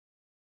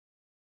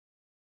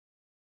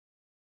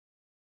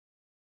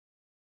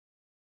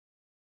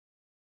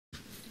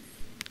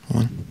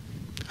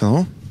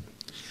Hello,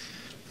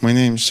 my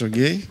name is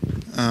Sergey.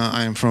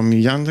 I am from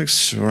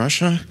Yandex,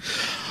 Russia.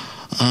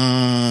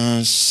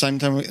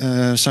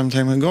 Some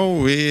time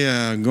ago, we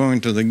going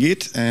to the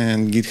Git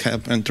and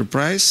GitHub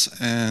Enterprise,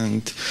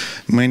 and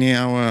many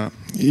our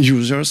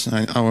users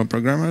and our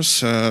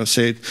programmers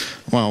said,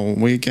 "Wow,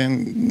 we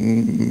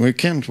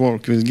can't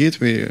work with Git.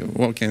 We're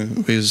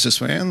working with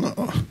SVN."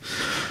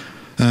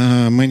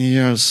 Many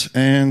years,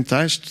 and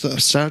I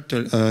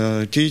started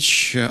to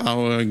teach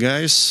our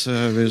guys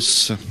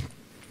with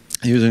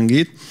using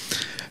Git,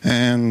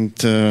 and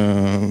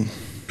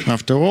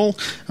after all,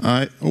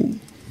 I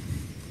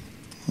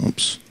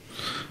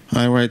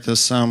write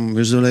some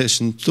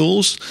visualization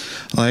tools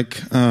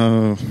like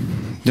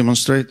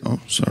demonstrate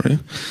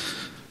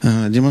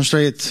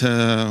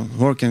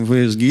working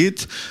with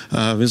Git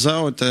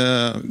without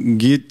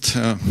Git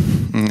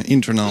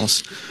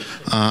internals.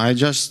 I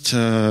just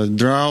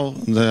draw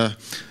the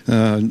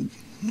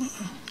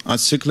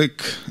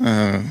acyclic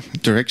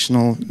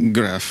directional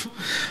graph.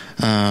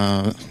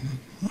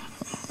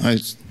 I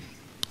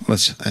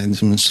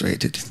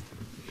demonstrated it.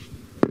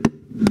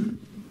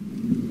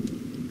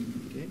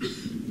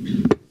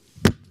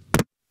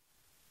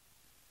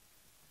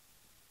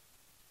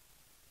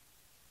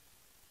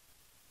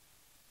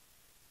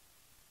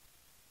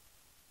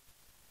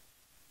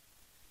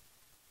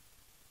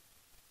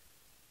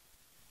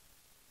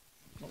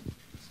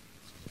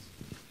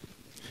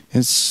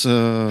 It's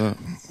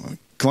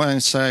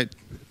client-side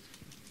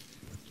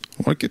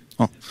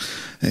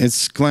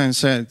It's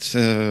client-side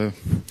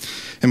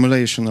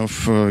emulation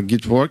of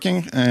Git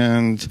working,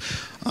 and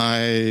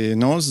I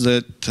noticed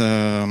that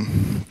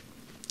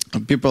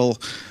people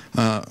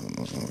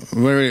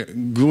very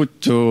good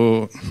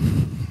to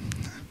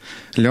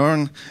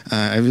learn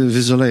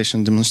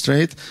visualization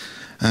demonstrate.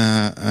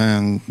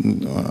 And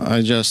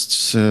I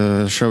just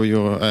show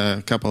you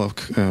a couple of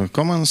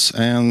comments,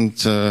 and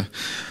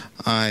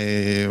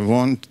I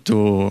want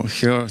to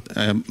hear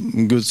a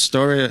good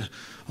story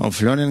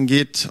of learning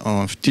Git,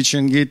 of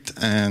teaching Git,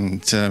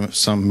 and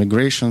some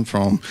migration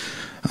from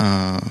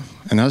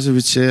another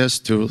VCS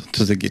to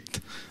the Git.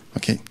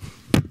 Okay.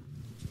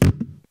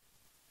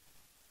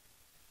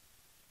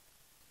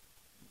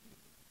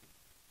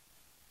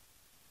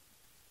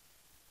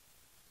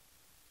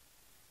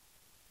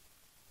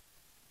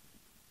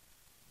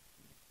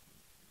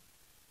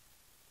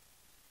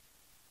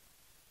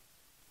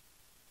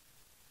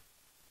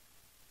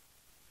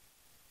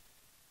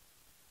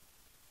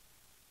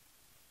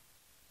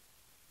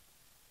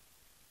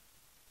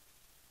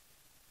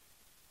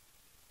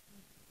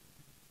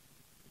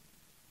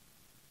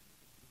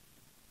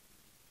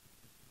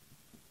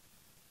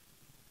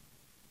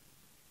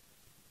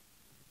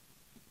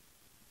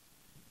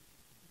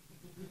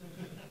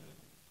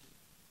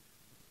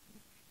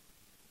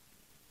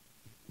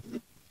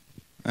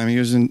 I'm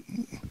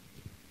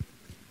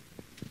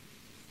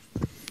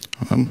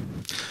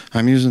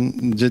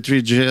using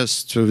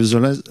D3.js to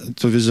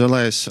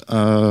visualize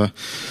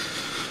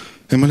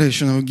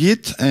emulation of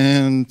Git,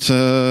 and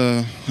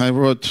I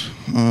wrote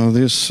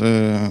this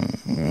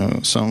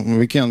some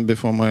weekend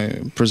before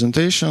my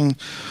presentation,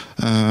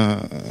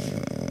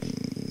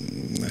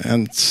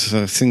 and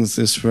think this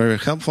is very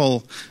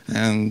helpful,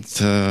 and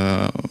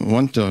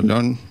want to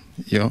learn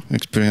your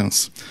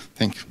experience.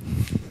 Thank you.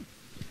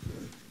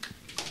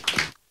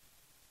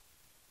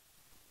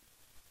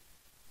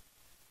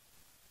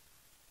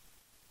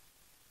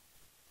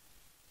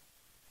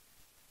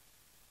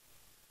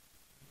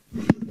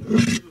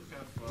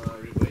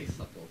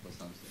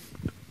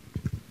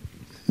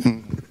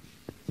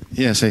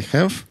 Yes, I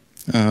have.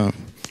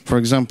 For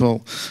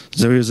example,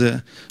 there is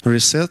a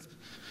reset,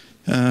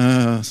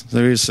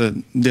 there is a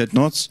dead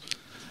nodes,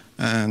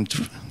 and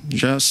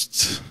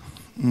just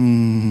wait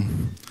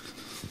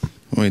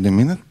a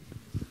minute.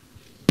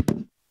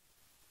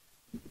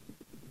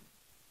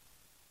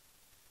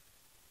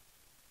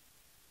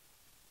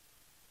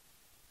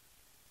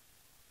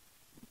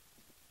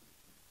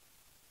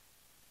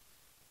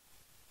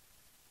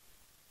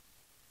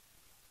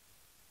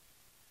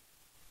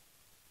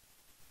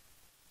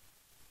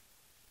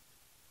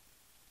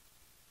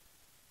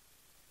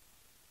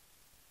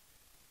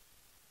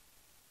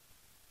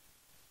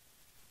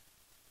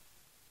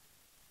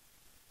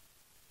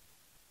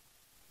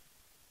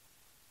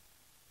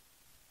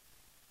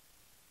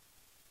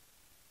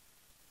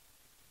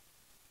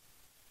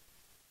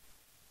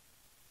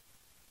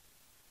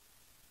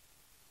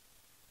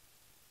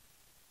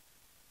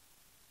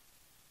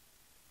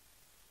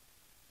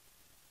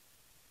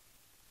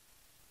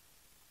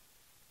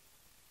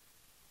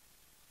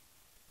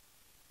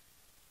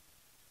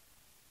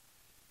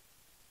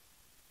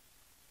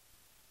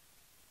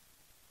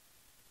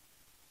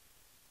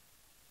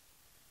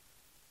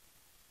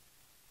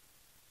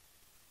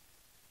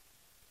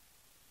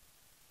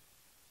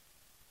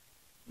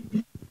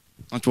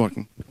 Not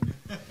working.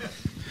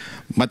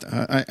 But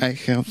I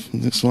have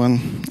this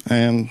one,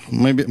 and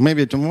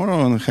maybe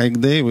tomorrow on a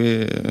hike day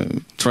we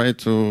try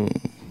to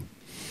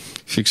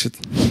fix it.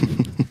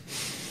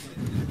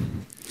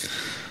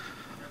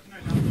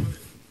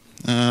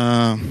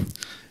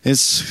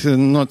 It's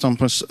not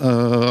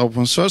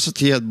open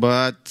sourced yet,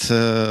 but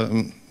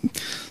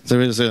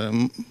there is a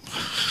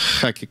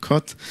hacky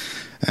code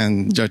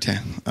and dirty.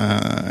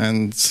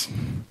 And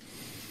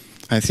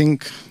I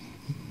think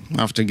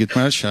after Git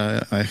Merge,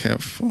 I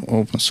have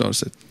open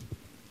sourced it.